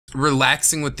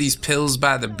relaxing with these pills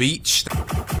by the beach.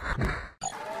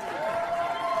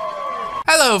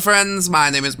 Hello friends, my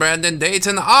name is Brandon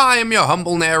Dayton. I am your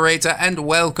humble narrator and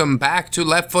welcome back to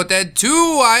Left 4 Dead 2.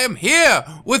 I am here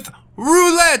with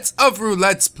Roulette of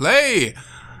Roulette's Play.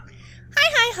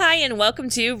 Hi, and welcome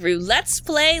to Roulette's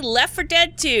Play Left 4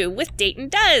 Dead 2 with Dayton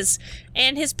Does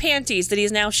and his panties that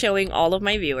he's now showing all of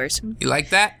my viewers. You like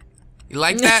that? You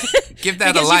like that? Give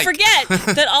that a because like. You forget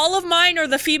that all of mine are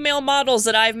the female models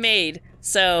that I've made.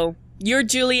 So, you're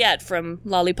Juliet from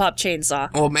Lollipop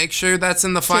Chainsaw. Well, make sure that's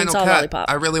in the final cut. Lollipop.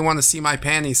 I really want to see my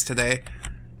panties today.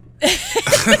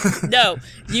 No,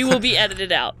 you will be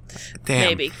edited out. Damn.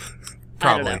 Maybe.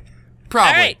 Probably. I don't know.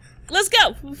 Probably. All right, let's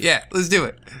go. Yeah, let's do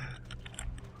it.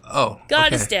 Oh,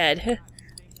 God okay. is dead.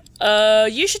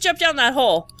 You should jump down that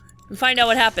hole and find out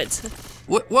what happens.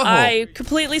 What hole? I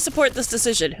completely support this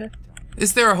decision.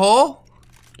 Is there a hole?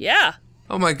 Yeah.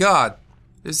 Oh my god.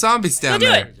 There's zombies down Go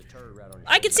do there. it.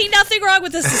 I can see nothing wrong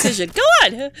with this decision. Go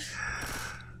on.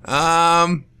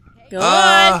 Go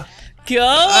on. Go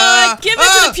on. Give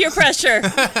it to the peer pressure.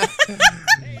 I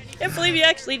can't believe you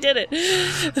actually did it.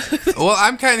 Well,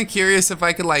 I'm kind of curious if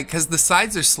I could, like, because the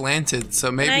sides are slanted,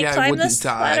 so maybe I wouldn't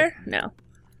die. Ladder? No.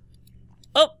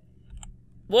 Oh.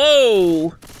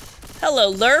 Whoa.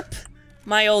 Hello, Lerp,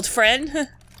 my old friend.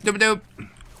 Doop doop.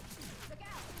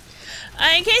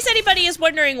 In case anybody is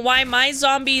wondering why my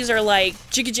zombies are, like,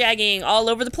 jiggy-jagging all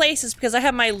over the place, it's because I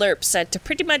have my Lerp set to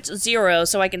pretty much 0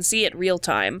 so I can see it real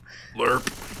time. Lerp.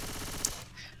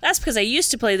 That's because I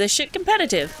used to play this shit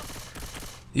competitive.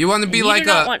 You want to be like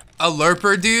a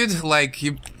lerper, dude? Like,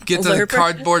 you get the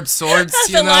cardboard swords,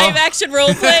 you know? The live-action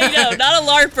roleplay? No, not a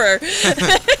larper.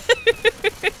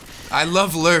 I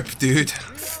love lerp, dude.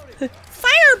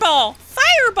 Fireball!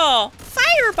 Fireball!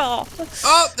 Fireball!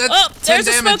 Oh, that's 10 there's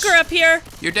a damage. smoker up here.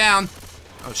 You're down.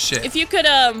 Oh, shit. If you could,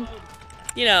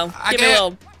 you know, give me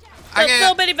a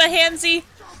little bit of a handsy.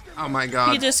 Oh, my God.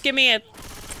 You could just give me a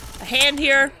hand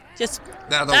here. Just,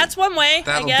 that's one way,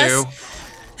 I guess. That'll do.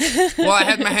 Well, I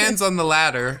had my hands on the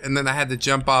ladder, and then I had to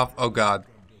jump off. Oh, God.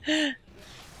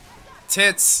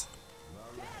 Tits.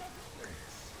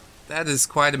 That is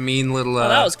quite a mean little, oh,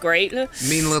 that was great.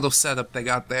 mean little setup they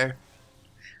got there.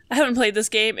 I haven't played this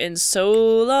game in so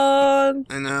long.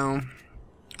 I know.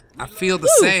 I feel the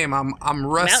same. I'm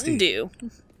rusty. Mountain Dew.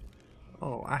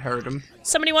 Oh, I heard him.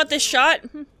 Somebody want this shot?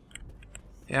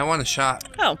 Yeah, I want a shot.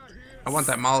 Oh. I want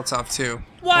that Molotov, too.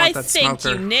 Why, thank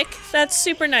you, Nick. That's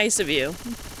super nice of you.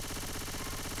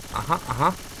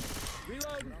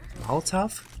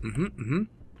 Molotov?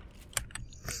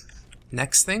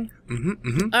 Next thing?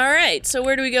 Alright, so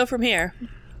where do we go from here?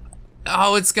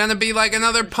 Oh, it's gonna be like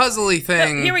another puzzly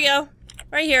thing. Oh, here we go.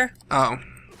 Right here. Oh.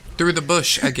 Through the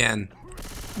bush again.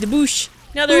 The bush.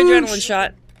 Another adrenaline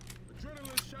shot.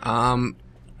 I'm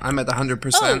at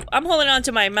 100%. Oh, I'm holding on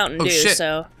to my Mountain Dew, shit.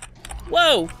 so...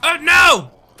 Whoa! Oh, no!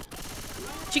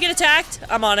 Did you get attacked?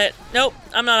 I'm on it. Nope,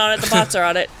 I'm not on it. The bots are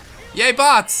on it. Yay,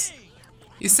 bots!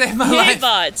 You saved my Yay, life.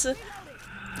 bots!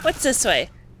 What's this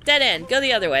way? Dead end. Go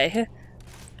the other way.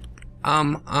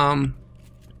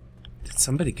 Did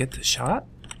somebody get the shot?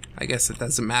 I guess it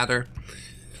doesn't matter.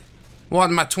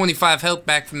 Wanted my 25 health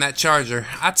back from that charger.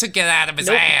 I took it out of his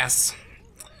ass.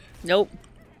 Nope.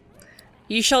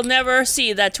 You shall never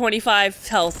see that 25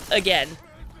 health again.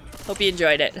 Hope you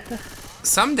enjoyed it.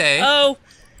 Someday. Oh.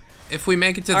 If we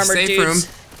make it to the Armored safe dudes.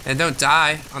 room and don't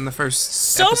die on the first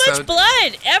So episode. much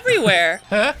blood everywhere.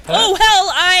 Oh,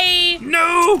 hell, I...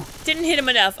 No! Didn't hit him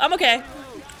enough. I'm okay.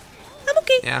 I'm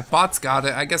okay. Yeah, bots got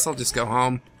it. I guess I'll just go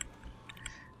home.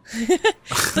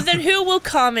 But then who will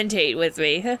commentate with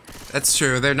me? That's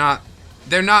true. They're not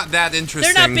that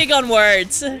interesting. They're not big on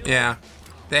words. Yeah.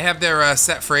 They have their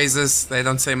set phrases. They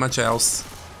don't say much else.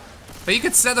 But you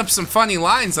could set up some funny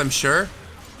lines, I'm sure.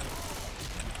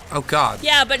 Oh, God.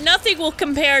 Yeah, but nothing will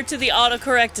compare to the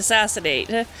autocorrect assassinate.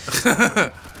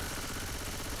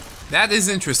 That is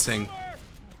interesting.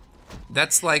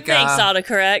 That's like, Thanks,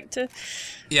 autocorrect.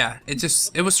 yeah,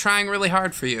 it was trying really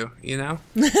hard for you, you know?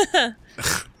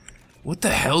 What the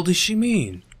hell does she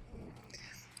mean?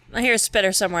 I hear a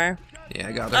spitter somewhere. Yeah,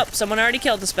 I got her. Oh, someone already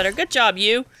killed the spitter. Good job,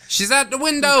 you. She's at the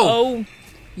window! Oh,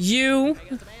 you.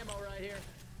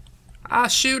 I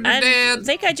shoot her I dead.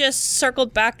 think I just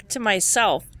circled back to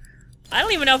myself. I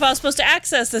don't even know if I was supposed to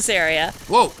access this area.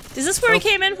 Whoa. Is this where we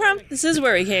came in from? This is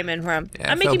where we came in from.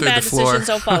 Yeah, I'm making bad decisions,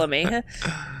 so follow me.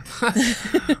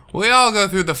 We all go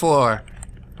through the floor.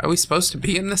 Are we supposed to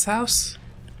be in this house?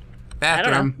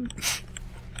 Bathroom.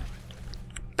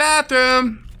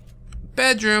 Bathroom!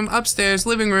 Bedroom, upstairs,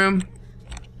 living room.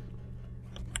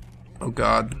 Oh,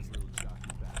 God.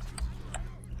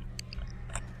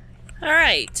 All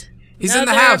right. He's in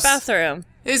the house. Bathroom.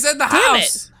 He's in the Damn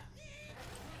house.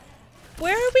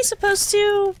 Where are we supposed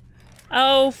to?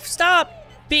 Oh, stop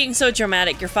being so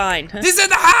dramatic. You're fine. He's in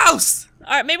the house.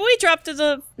 All right, maybe we dropped to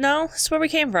the. No, this is where we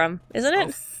came from, isn't it?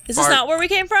 Is this not where we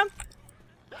came from?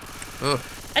 Ugh.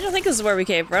 I don't think this is where we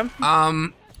came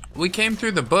from. We came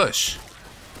through the bush,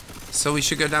 so we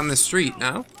should go down the street.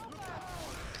 No?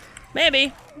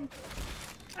 Maybe.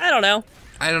 I don't know.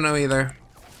 I don't know either.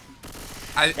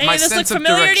 Any My of this look sense of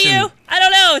familiar direction. to you? I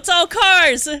don't know. It's all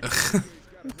cars.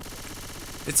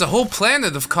 It's a whole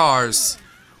planet of cars.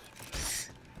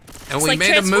 And It's we like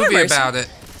made a movie Transformers. about it.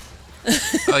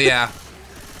 Oh yeah.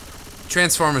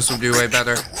 Transformers would do way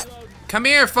better. Come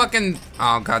here, fucking.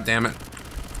 Oh, god damn it.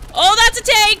 Oh, that's a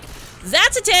tank.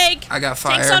 That's a tank. I got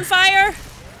fire. Tank's on fire.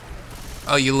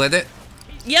 Oh, you lit it?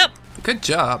 Yep. Good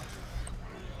job.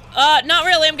 Not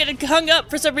really. I'm getting hung up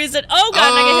for some reason. Oh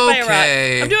god, I got hit by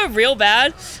a rock. I'm doing real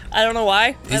bad. I don't know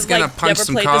why. He's I've gonna like punch never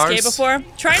some played cars. this game before.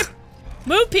 Trying to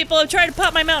move people. I'm trying to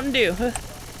pop my Mountain Dew.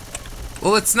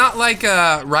 Well, it's not like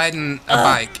riding a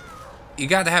bike. You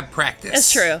got to have practice.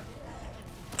 That's true.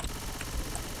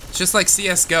 It's just like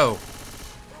CS:GO.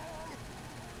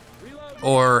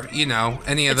 Or, you know,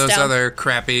 any of those other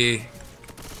crappy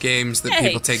games that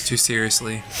people take too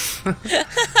seriously.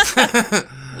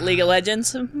 League of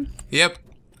Legends. Yep.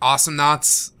 Awesome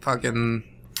Knots. Fucking.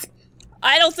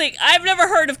 I've never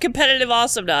heard of competitive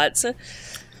Awesome Knots.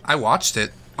 I watched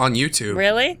it on YouTube.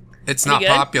 Really? It's Any not good?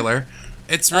 popular.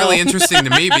 It's really interesting to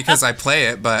me because I play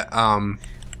it, but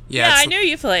yeah, I knew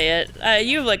you play it.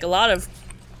 You have like a lot of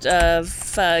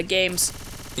games.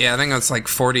 Yeah, I think it's like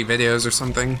 40 videos or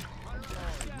something.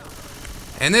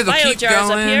 And it'll keep Biojar's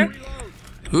going. up here.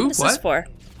 Who? What's this for?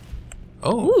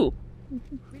 Oh. Ooh.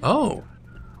 Oh.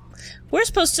 We're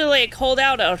supposed to like hold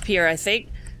out up here, I think,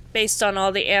 based on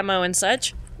all the ammo and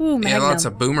such. Ooh, Magnum. Yeah, lots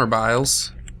of boomer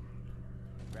biles.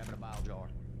 Grabbing a bile jar.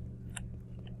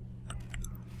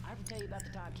 I ever tell you about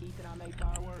the time Keith and I made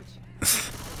fireworks?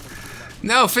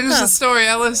 No, finish the story,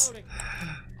 Ellis.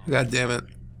 God damn it.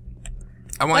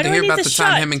 I wanted to do I hear need about the the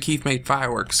time shot? him and Keith made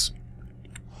fireworks.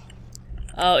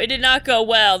 Oh, it did not go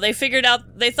well. They figured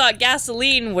out they thought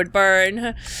gasoline would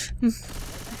burn.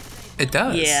 It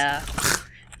does. Yeah.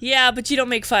 Yeah, but you don't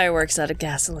make fireworks out of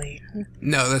gasoline.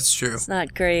 No, that's true. It's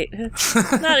not great.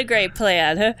 Not a great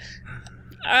plan.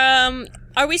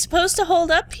 Are we supposed to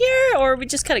hold up here, or we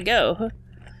just kind of go?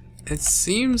 It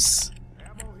seems...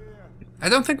 I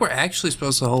don't think we're actually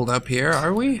supposed to hold up here,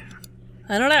 are we?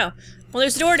 I don't know. Well,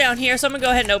 there's a door down here, so I'm gonna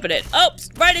go ahead and open it. Oh,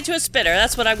 right into a spitter.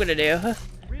 That's what I'm gonna do.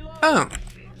 Oh.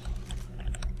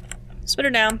 Spitter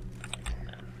down.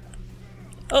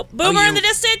 Oh, boomer in the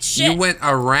distance. Shit. You went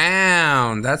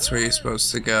around. That's where you're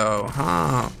supposed to go,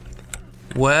 huh?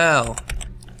 Well.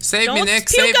 Save me, Nick.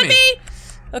 puke Save on me.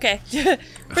 Okay.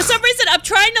 For some reason, I'm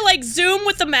trying to like zoom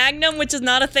with the Magnum, which is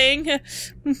not a thing.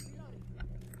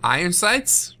 Iron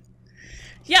sights?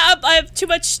 Yeah, I have too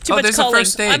much there's a calling.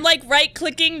 first aid. I'm like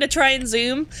right-clicking to try and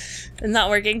zoom. It's not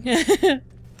working.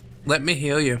 Let me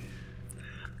heal you.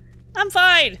 I'm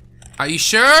fine. Are you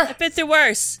sure? I've been through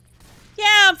worse.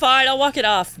 Yeah, I'm fine. I'll walk it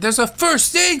off. There's a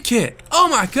first aid kit. Oh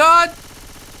my god.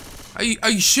 Are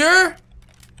you sure?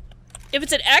 If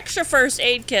it's an extra first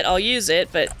aid kit, I'll use it,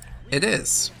 but... It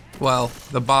is. Well,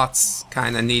 the bots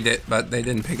kind of need it, but they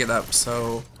didn't pick it up,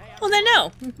 so... Well, then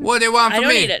no. What do you want I from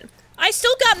don't me? need it. I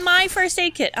still got my first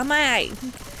aid kit. I'm alright.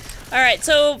 Alright,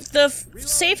 so the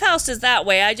safe house is that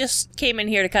way. I just came in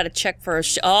here to kind of check for a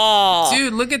oh.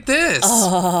 Dude, look at this.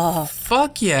 Oh.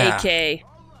 Fuck yeah.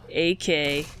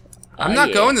 AK. I'm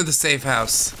not going to the safe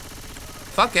house.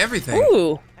 Fuck everything.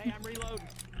 Ooh.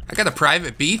 I got a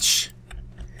private beach.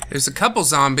 There's a couple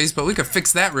zombies, but we could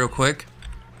fix that real quick.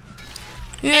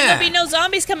 Yeah. And there'll be no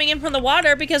zombies coming in from the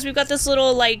water because we've got this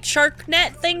little, like, shark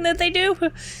net thing that they do.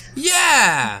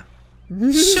 Yeah.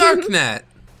 Shark net.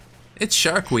 It's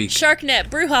Shark Week. Shark net,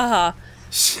 brouhaha.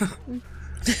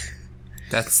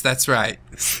 That's right.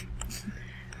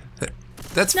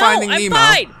 That's No, Finding I'm Nemo.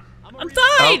 fine. I'm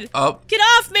fine. Oh. Get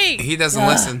off me. He doesn't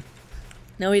listen.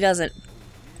 No, he doesn't.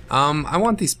 I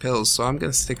want these pills, so I'm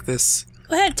gonna stick this.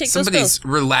 Go ahead, take Somebody's those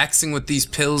pills. relaxing with these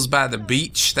pills by the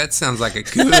beach. That sounds like a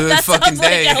good That fucking sounds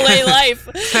day. like LA life.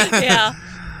 Yeah.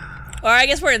 Or I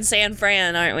guess we're in San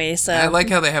Fran, aren't we? So. I like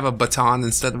how they have a baton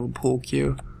instead of a pool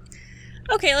cue.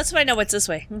 Okay, let's find out what's this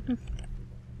way.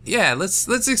 Yeah,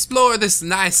 let's explore this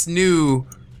nice new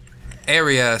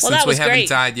area since we haven't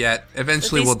died yet.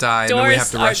 Eventually we'll die and then we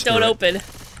have to rush don't through open. it.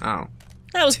 Oh.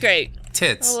 That was great.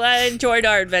 Tits. Well, I enjoyed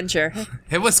our adventure.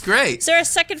 It was great. Is there a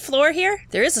second floor here?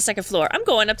 There is a second floor. I'm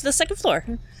going up to the second floor.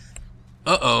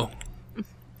 Uh-oh.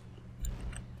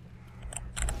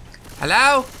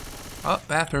 Hello? Oh,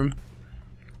 bathroom.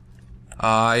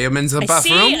 I am in the I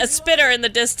bathroom. see a spitter in the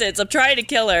distance. I'm trying to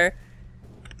kill her.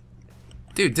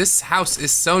 Dude, this house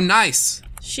is so nice.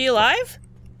 She alive?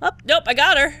 Oh, nope, I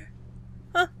got her.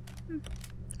 Huh.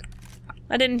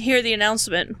 I didn't hear the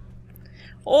announcement.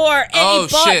 Or any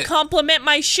bot compliment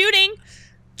my shooting.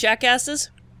 Jackasses.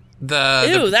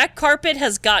 Ew, that carpet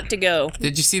has got to go.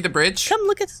 Did you see the bridge? Come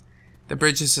look at this. The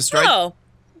bridge is destroyed.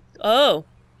 Oh.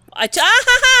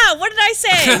 What did I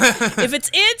say? If it's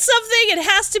in something, it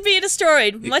has to be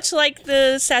destroyed. Much like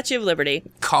the Statue of Liberty.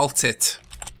 Cult it.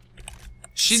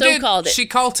 She called it. She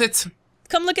cult it.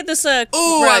 Come look at this, Ooh,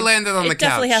 I landed on the couch. It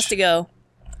definitely has to go.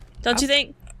 Don't you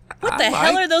think? What the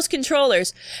hell are those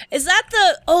controllers? Is that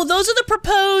those are the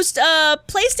proposed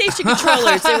PlayStation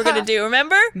controllers they were gonna do,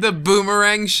 remember? The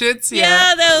boomerang shits?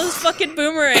 Yeah, those fucking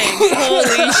boomerangs.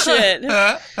 Holy shit.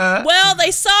 Well,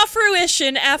 they saw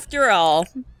fruition after all.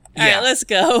 Alright, let's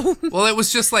go. Well, it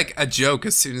was just like a joke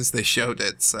as soon as they showed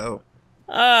it, so.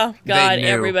 Oh, God,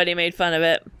 everybody made fun of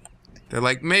it. They're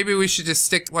like, maybe we should just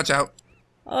stick, watch out.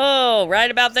 Oh, right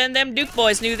about then, them Duke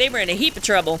boys knew they were in a heap of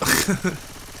trouble.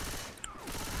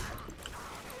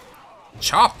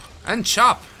 Chop and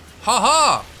chop. Ha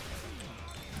ha.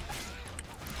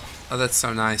 Oh, that's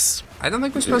so nice. I don't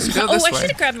think we're supposed to go this way. I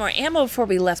should have grabbed more ammo before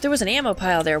we left. There was an ammo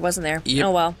pile there, wasn't there? Yep.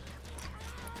 Oh, well.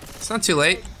 It's not too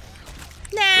late.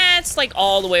 Nah, it's like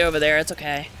all the way over there. It's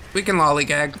okay. We can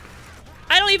lollygag.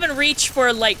 I don't even reach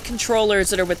for, like,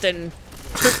 controllers that are within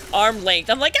arm length.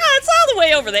 I'm like, it's all the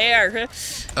way over there.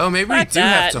 Oh, maybe we do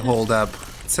have to hold up.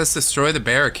 It says destroy the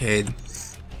barricade.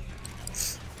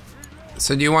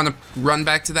 So do you want to run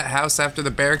back to that house after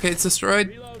the barricade's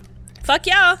destroyed? Fuck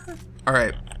yeah.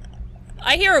 Alright.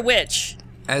 I hear a witch.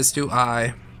 As do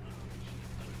I.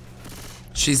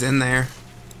 She's in there.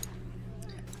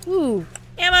 Ooh.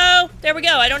 Ammo! There we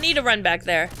go. I don't need to run back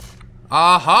there.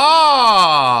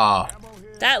 Aha!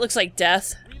 That looks like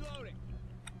death.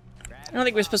 I don't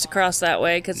think we're supposed to cross that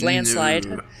way, because landslide.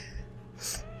 No.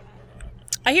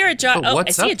 I hear a jockey. Oh, I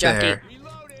see a jockey. There?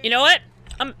 You know what?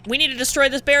 We need to destroy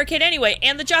this barricade anyway,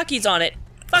 and the jockey's on it.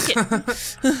 Fuck it.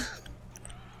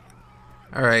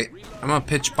 Alright, I'm gonna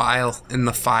pitch bile in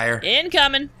the fire.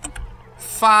 Incoming.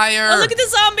 Fire! Oh, look at the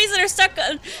zombies that are stuck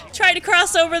trying to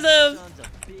cross over the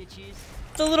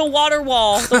little water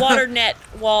wall, the water net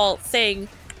wall thing.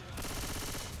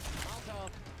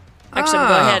 Actually, I'm gonna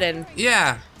go ahead and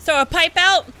throw a pipe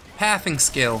out. Pathing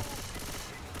skill.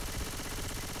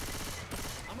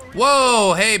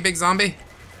 Whoa, hey, big zombie.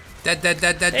 Dead.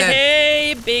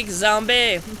 Hey, big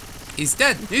zombie. He's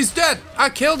dead. He's dead. I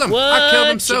killed him. What I killed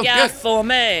him so you got good. for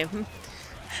me?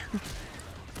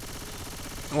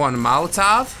 Want a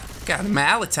Molotov? Got a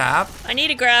Molotov. I need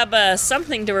to grab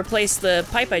something to replace the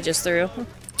pipe I just threw.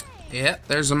 Yeah,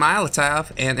 there's a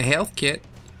Molotov and a health kit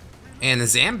and a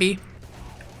Zambi.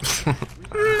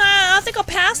 I think I'll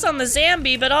pass on the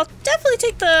Zambi, but I'll definitely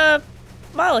take the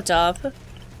Molotov.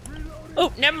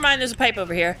 Oh, never mind. There's a pipe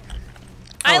over here.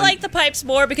 I like the pipes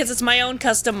more because it's my own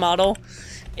custom model.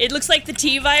 It looks like the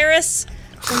T-virus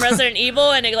from Resident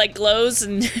Evil, and it like glows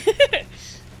and.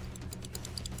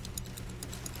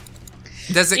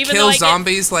 Does it kill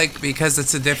zombies like because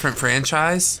it's a different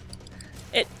franchise?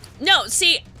 No,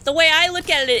 see, the way I look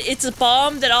at it, it's a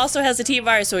bomb that also has a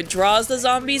T-virus, so it draws the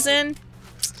zombies in.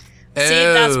 Oh. See,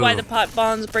 that's why the pot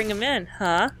bombs bring them in.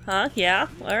 Huh? Yeah.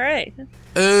 All right.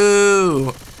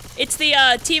 Ooh. It's the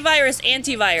T-virus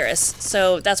antivirus,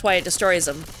 so that's why it destroys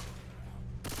them.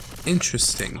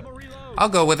 Interesting. I'll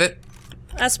go with it.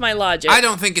 That's my logic. I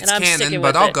don't think it's canon,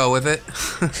 but I'll go with it.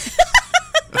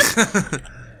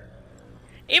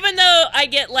 Even though I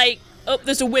get like, oh,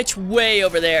 there's a witch way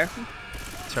over there.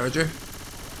 Charger.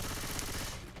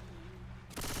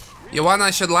 You want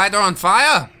I should light her on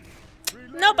fire?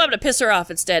 Nope, I'm gonna piss her off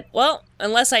instead. Well,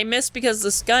 unless I miss because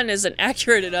this gun isn't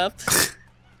accurate enough.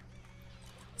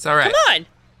 It's alright. Come on!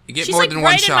 You get She's more like than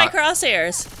one right shot. in my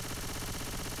crosshairs.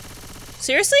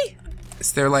 Seriously?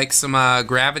 Is there like some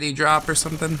gravity drop or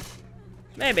something?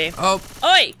 Maybe. Oh.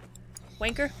 Oi!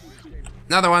 Wanker.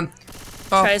 Another one.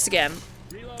 Oh. Try this again.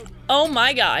 Oh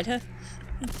my god.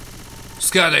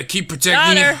 Just gotta keep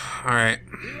protecting you. Alright.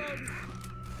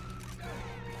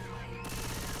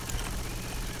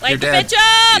 Light the bitch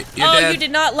up! Oh, you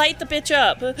did not light the bitch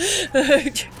up.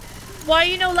 Why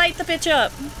you no light the bitch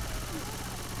up?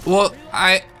 Well,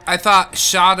 I thought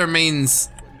shot her means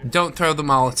don't throw the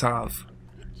Molotov.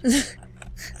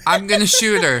 I'm gonna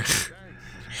shoot her.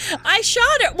 I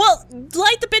shot her. Well,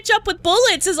 light the bitch up with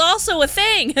bullets is also a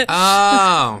thing.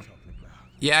 Oh.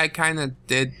 Yeah, I kinda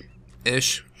did.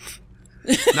 Ish.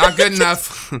 Not good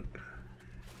enough.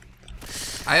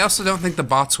 I also don't think the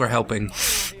bots were helping.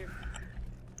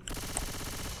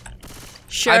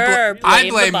 Sure, I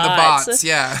blame the bots. bots,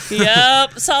 yeah.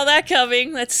 Yep, saw that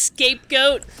coming. That's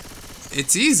scapegoat.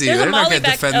 It's easy. There's They're a not molly going to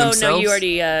back. defend Oh themselves. no, you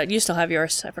already. You still have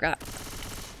yours. I forgot.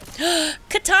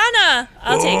 Katana.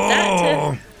 I'll take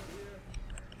that.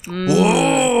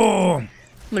 Whoa! I'm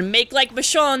gonna make like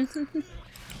Bashan.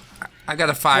 I got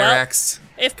a fire Well, axe.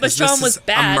 If 'cause Bashan this was is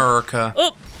bad. America.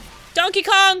 Oh, Donkey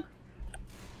Kong.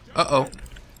 Uh-oh.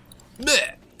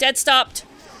 Blech. Dead stopped.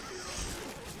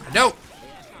 No.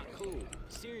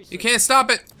 You can't stop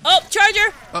it. Oh,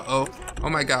 Charger. Uh-oh. Oh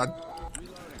my god.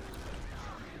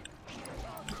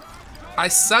 I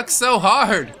suck so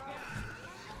hard.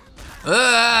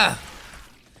 Ugh.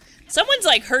 Someone's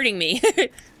like hurting me.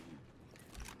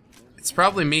 It's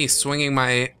probably me swinging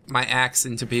my axe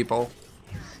into people.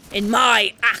 In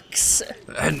my axe.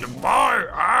 And my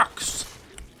axe.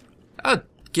 Oh,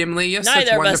 Gimli, you're such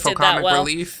Neither of us wonderful did that comic well.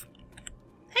 relief.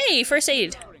 Hey, first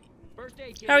aid.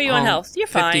 How are you on health? You're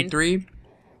fine. 53.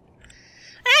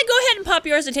 Go ahead and pop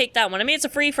yours and take that one. I mean, it's a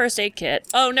free first aid kit.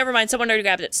 Oh, never mind. Someone already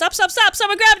grabbed it. Stop, stop, stop.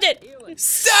 Someone grabbed it.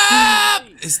 Stop!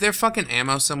 Is there fucking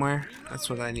ammo somewhere? That's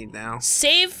what I need now.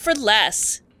 Save for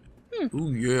less.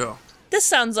 Ooh, yeah. This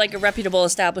sounds like a reputable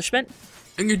establishment.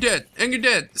 And you're dead. And you're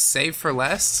dead. Save for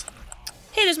less?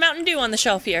 Hey, there's Mountain Dew on the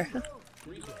shelf here.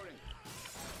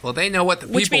 Well, they know what the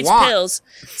Which people means want. pills.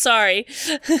 Sorry.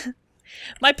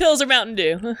 My pills are Mountain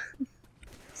Dew.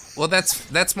 Well,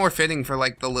 that's more fitting for,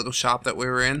 like, the little shop that we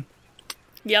were in.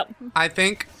 Yep. I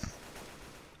think.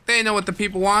 They know what the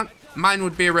people want. Mine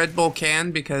would be a Red Bull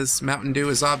can, because Mountain Dew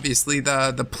is obviously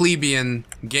the plebeian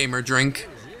gamer drink.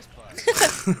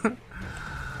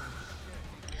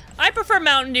 I prefer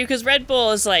Mountain Dew because Red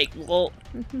Bull is like, well,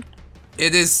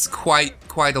 It is quite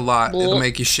a lot. It'll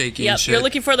make you shaky and yep, shit. you're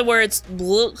looking for the words.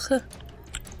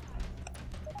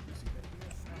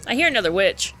 I hear another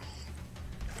witch.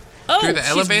 Oh, Through the she's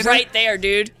elevator? right there,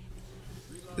 dude.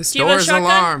 This Do you have door a is shotgun?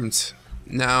 alarmed.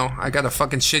 No, I got a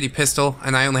fucking shitty pistol,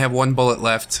 and I only have one bullet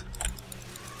left.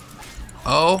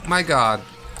 Oh my god.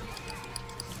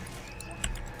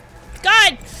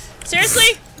 God!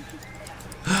 Seriously?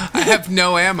 I have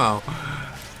no ammo.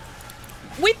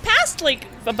 We passed, like,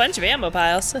 a bunch of ammo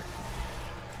piles.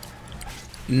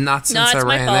 Not since No, I it's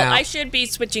my ran fault. out. I should be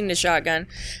switching to shotgun.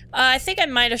 I think I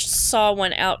might have saw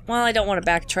one out. Well, I don't want to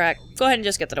backtrack. Go ahead and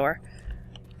just get the door.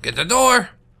 Get the door!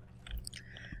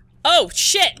 Oh,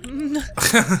 shit!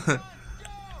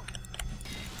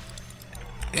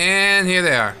 And here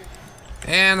they are.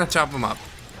 And I chop them up.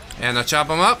 And I chop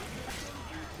them up.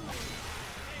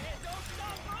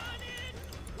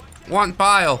 One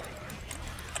pile.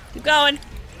 Keep going.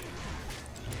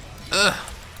 Ugh.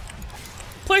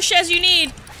 Push as you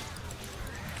need.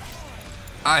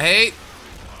 I hate.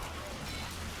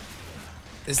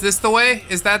 Is this the way?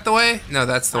 Is that the way? No,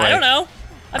 that's the way. I don't know.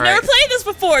 I've All never right. played this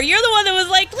before. You're the one that was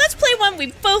like, let's play one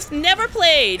we both never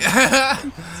played.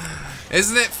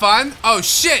 Isn't it fun? Oh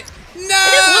shit! No! It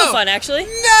is a little fun, actually. No!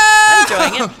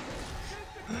 I'm enjoying it.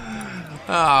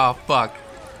 Oh fuck.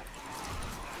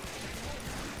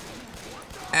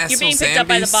 You're being picked up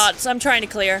by the bots. I'm trying to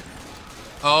clear.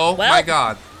 Oh Well. my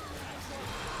god.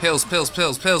 Pills, pills,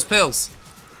 pills, pills, pills.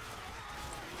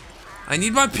 I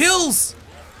need my pills!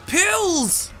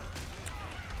 Pills!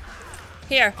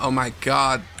 Here. Oh my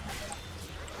god.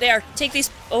 There. Take these.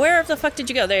 Oh, where the fuck did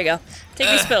you go? There you go. Take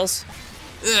these pills.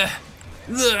 Ugh.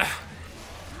 Ugh.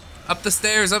 Up the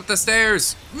stairs, up the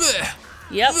stairs. Ugh.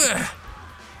 Yep. Ugh.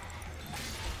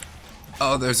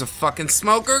 Oh, there's a fucking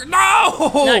smoker.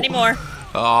 No! Not anymore.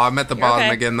 Oh, I'm at the bottom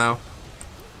okay. again, though.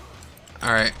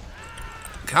 Alright.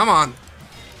 Come on.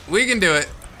 We can do it.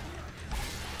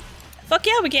 Fuck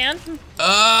yeah, we can.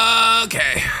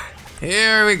 Okay.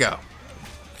 Here we go.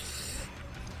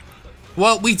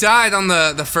 Well, we died on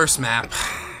the first map.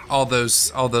 All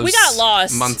those We got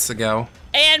lost. months ago.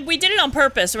 And we did it on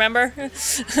purpose, remember?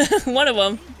 One of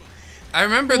them. I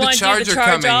remember You the wanna do the charger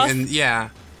charge coming, off? and yeah.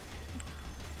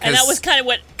 And that was kind of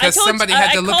what I 'cause told somebody you. had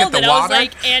I to look called at the it. I was water.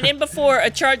 like, and in before a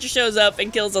charger shows up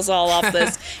and kills us all off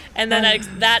this, and then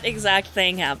that exact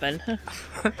thing happened.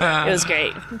 It was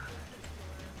great.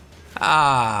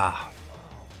 Ah.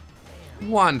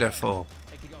 Wonderful.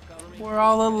 We're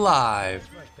all alive.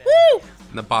 Woo!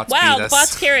 And the bots Wow, beat the us.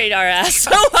 bots carried our ass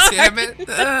so hard. Damn it.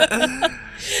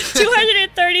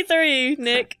 233,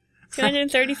 Nick.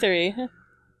 233.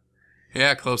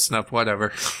 Yeah, close enough,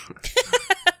 whatever.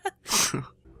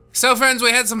 So friends,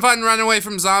 we had some fun running away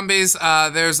from zombies.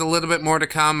 There's a little bit more to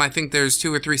come. I think there's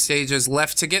 2 or 3 stages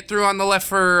left to get through on the Left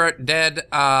 4 Dead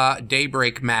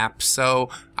Daybreak map. So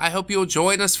I hope you'll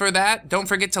join us for that. Don't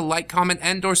forget to like, comment,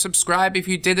 and or subscribe if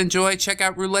you did enjoy. Check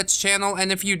out Roulette's channel,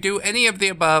 and if you do any of the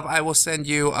above, I will send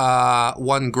you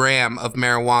 1 gram of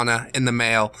marijuana in the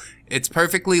mail. It's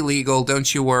perfectly legal,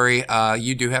 don't you worry.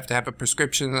 You do have to have a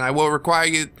prescription, and I will require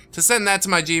you to send that to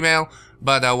my Gmail.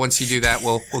 But once you do that,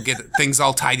 we'll get things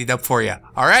all tidied up for you.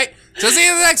 All right? So see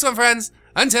you in the next one, friends.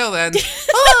 Until then,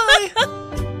 bye!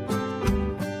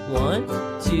 1,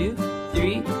 2,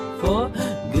 3, 4.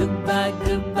 Goodbye,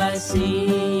 goodbye,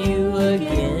 see you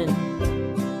again.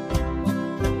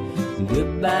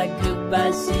 Goodbye, goodbye,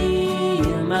 see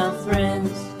you, my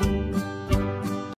friends.